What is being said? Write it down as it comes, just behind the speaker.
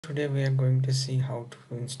Today we are going to see how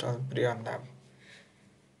to install PreonLAB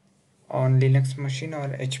on Linux machine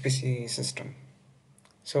or HPC system.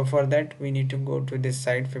 So for that we need to go to this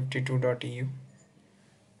site 52.eu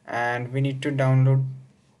and we need to download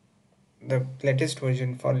the latest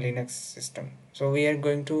version for Linux system. So we are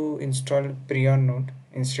going to install PREON node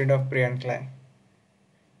instead of PreonLAB.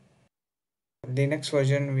 Linux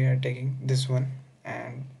version we are taking this one,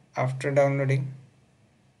 and after downloading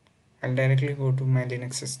I'll directly go to my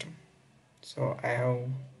Linux system. So I have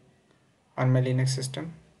on my Linux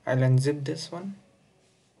system, I'll unzip this one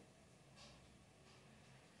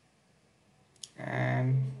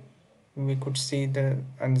and we could see the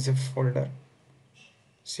unzip folder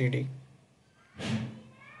cd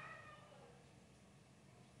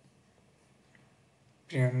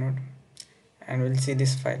preon node, and we'll see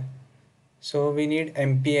this file. So we need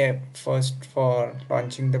mpa first for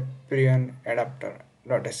launching the preon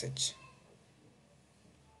adapter.sh.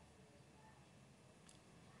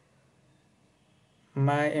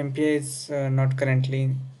 My mpa is not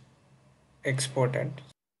currently exported.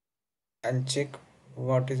 I'll check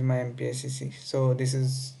what is my mpacc. So this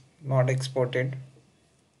is not exported.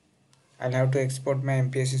 I'll have to export my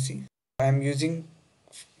mpacc. I'm using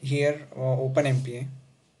here openmpa.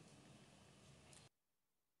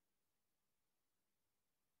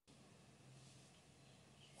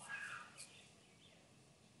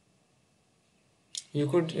 You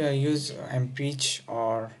could use mpreach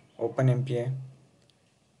or openmpa,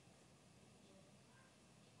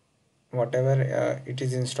 whatever it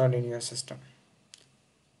is installed in your system.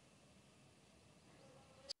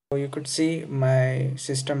 So you could see my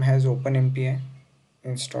system has openmpa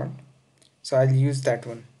installed, so I'll use that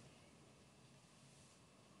one.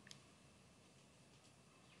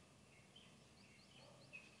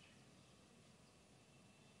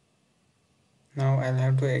 Now I'll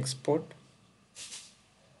have to export.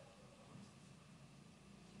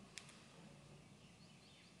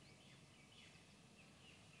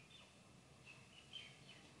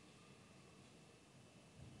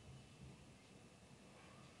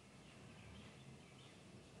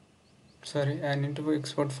 Sorry, I need to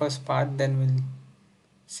export first path, then we'll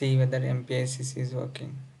see whether mpacc is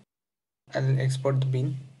working. I'll export the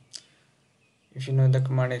bin. If you know the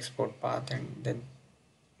command, export path and then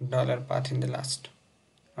dollar path in the last.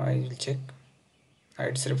 Now I will check.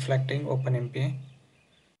 It's reflecting openmpa.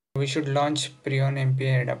 We should launch Preon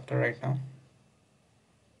MPI adapter right now,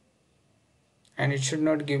 and it should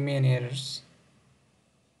not give me any errors.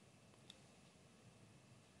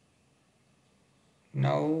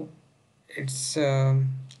 Now it's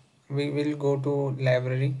we will go to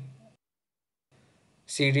library,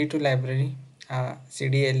 cd to library,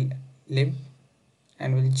 cdlib,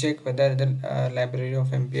 and we'll check whether the library of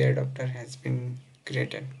MPI adapter has been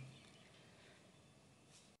created.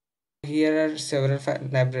 Here are several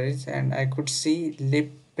libraries, and I could see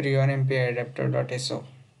lib preon MPI adapter.so.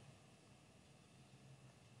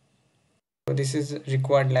 So this is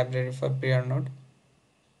required library for preon node.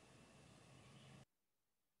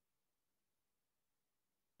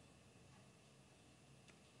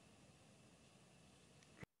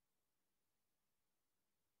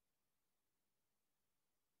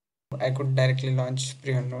 I could directly launch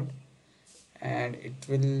preon node and it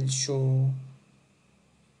will show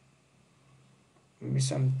me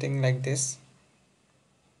something like this.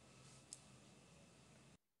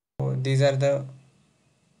 So these are the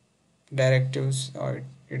directives, or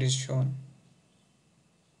it is shown.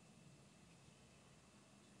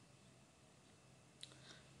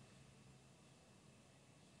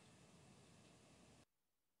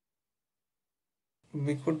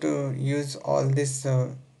 We could use all these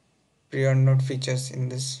pre-on node features in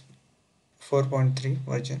this 4.3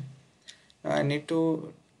 version. Now I need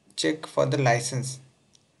to check for the license.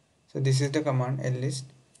 So this is the command list,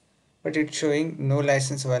 but it's showing no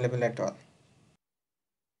license available at all.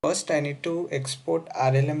 First I need to export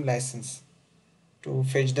RLM license to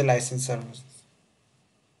fetch the license servers.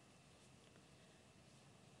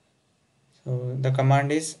 So the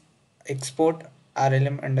command is export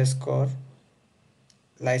RLM underscore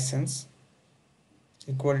license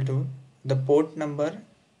equal to the port number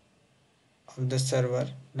of the server,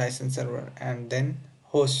 license server, and then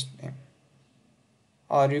host name,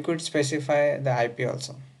 or you could specify the IP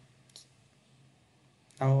also.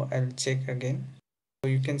 Now I'll check again. So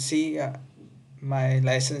you can see my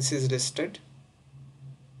license is listed.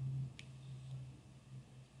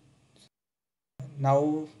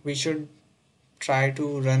 Now we should try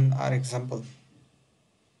to run our example.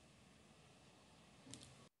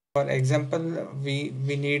 For example, we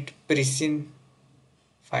need PREON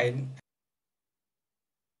file.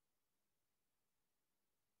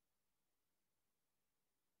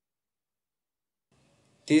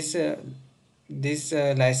 These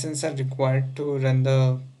licenses are required to run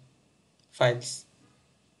the files,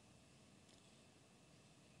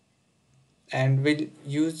 and we'll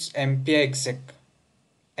use mpexec.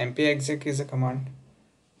 Mpexec is a command.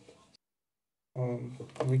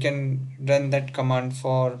 We can run that command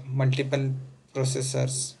for multiple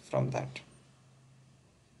processors from that.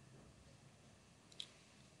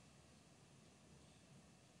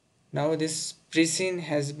 Now this prescene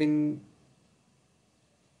has been,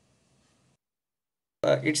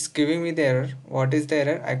 it's giving me the error. What is the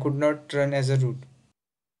error? I could not run as a root.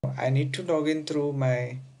 I need to log in through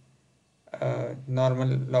my normal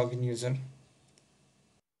login user.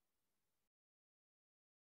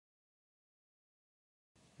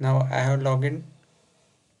 Now I have logged in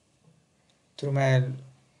through my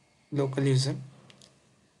local user,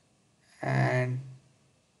 and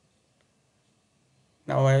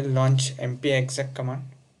now I will launch mpexec command.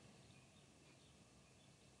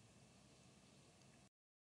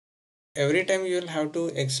 Every time you will have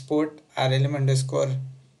to export rlm underscore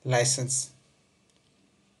license.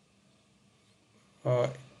 Uh,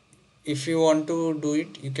 if you want to do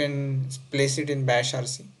it, you can place it in bash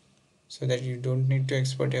rc so that you don't need to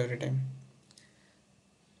export every time.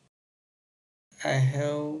 I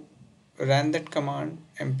have ran that command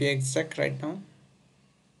mpexec right now,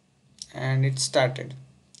 and it started.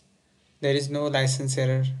 There is no license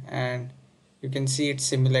error, and you can see it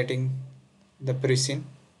simulating the prescene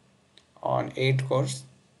on 8 cores.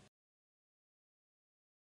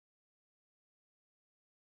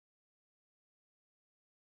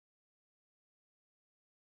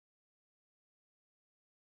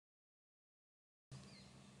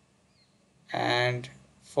 And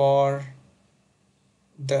for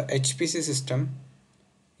the HPC system,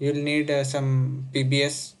 you'll need some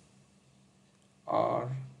PBS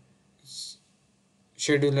or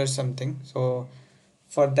scheduler something. So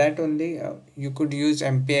for that only, you could use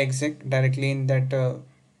mpexec directly in that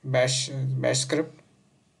bash script,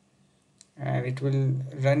 and it will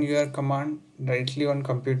run your command directly on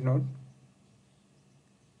compute node.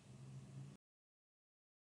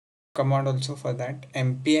 Command also for that,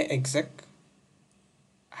 mpexec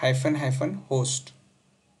hyphen hyphen host,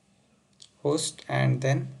 and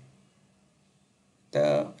then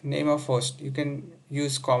the name of host. You can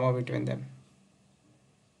use comma between them,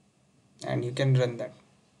 and you can run that.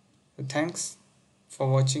 So thanks for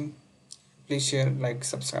watching. Please share, like,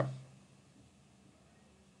 subscribe.